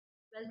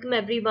Welcome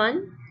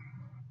everyone.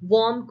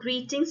 Warm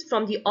greetings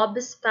from the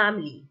Orbis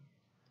family.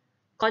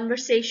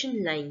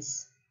 Conversation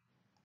lines.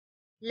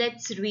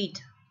 Let's read.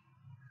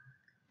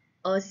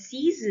 A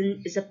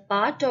season is a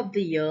part of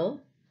the year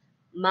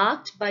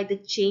marked by the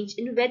change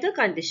in weather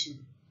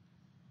condition.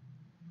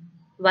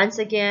 Once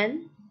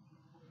again,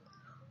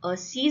 a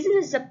season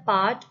is a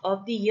part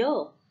of the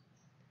year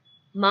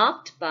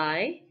marked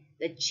by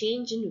the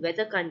change in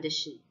weather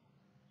condition.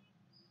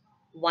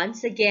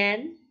 Once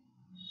again,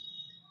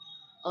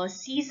 a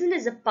season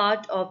is a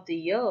part of the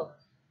year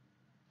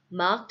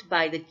marked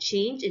by the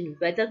change in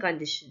weather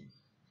condition.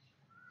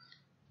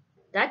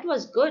 That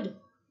was good.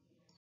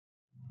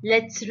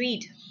 Let's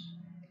read.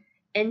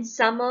 In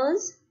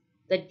summers,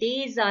 the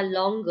days are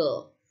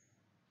longer.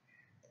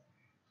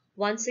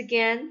 Once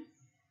again,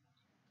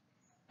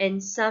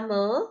 in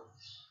summer,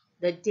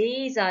 the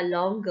days are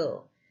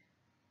longer.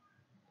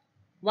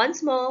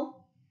 Once more,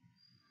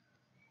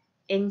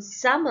 in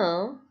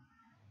summer,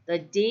 the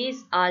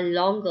days are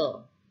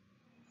longer.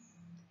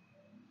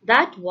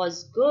 That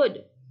was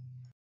good.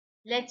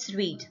 Let's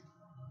read.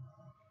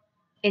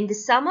 In the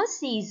summer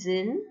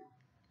season,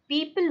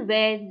 people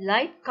wear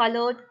light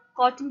colored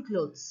cotton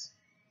clothes.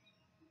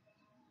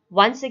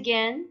 Once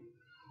again,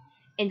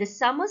 in the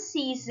summer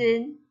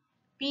season,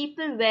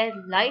 people wear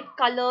light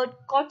colored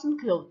cotton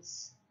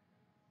clothes.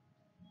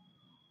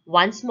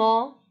 Once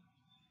more,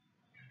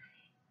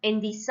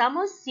 in the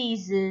summer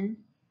season,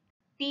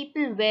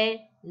 people wear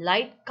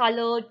light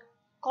colored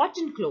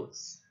cotton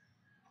clothes.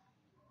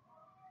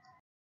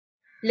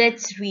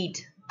 Let's read.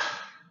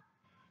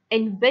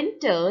 In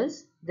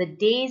winters, the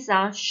days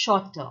are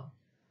shorter.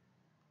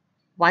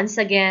 Once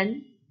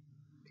again,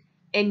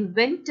 in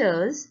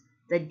winters,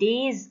 the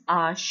days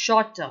are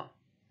shorter.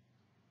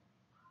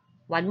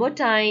 One more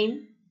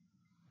time.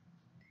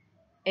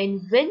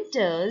 In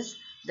winters,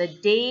 the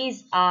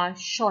days are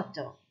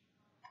shorter.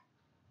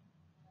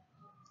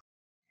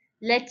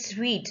 Let's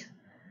read.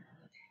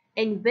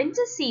 In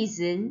winter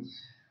season,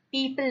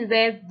 people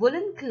wear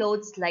woolen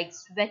clothes like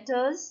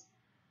sweaters,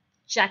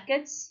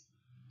 jackets,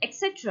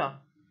 etc.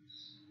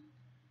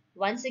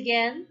 Once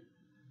again,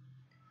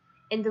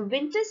 in the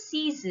winter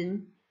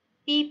season,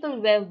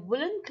 people wear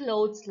woolen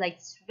clothes like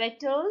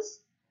sweaters,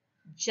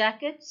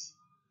 jackets,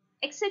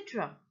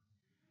 etc.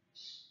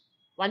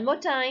 One more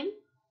time.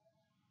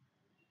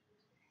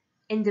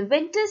 In the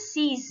winter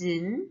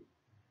season,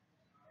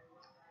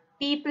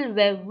 people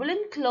wear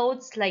woolen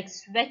clothes like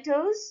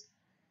sweaters,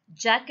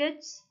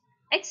 jackets,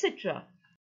 etc.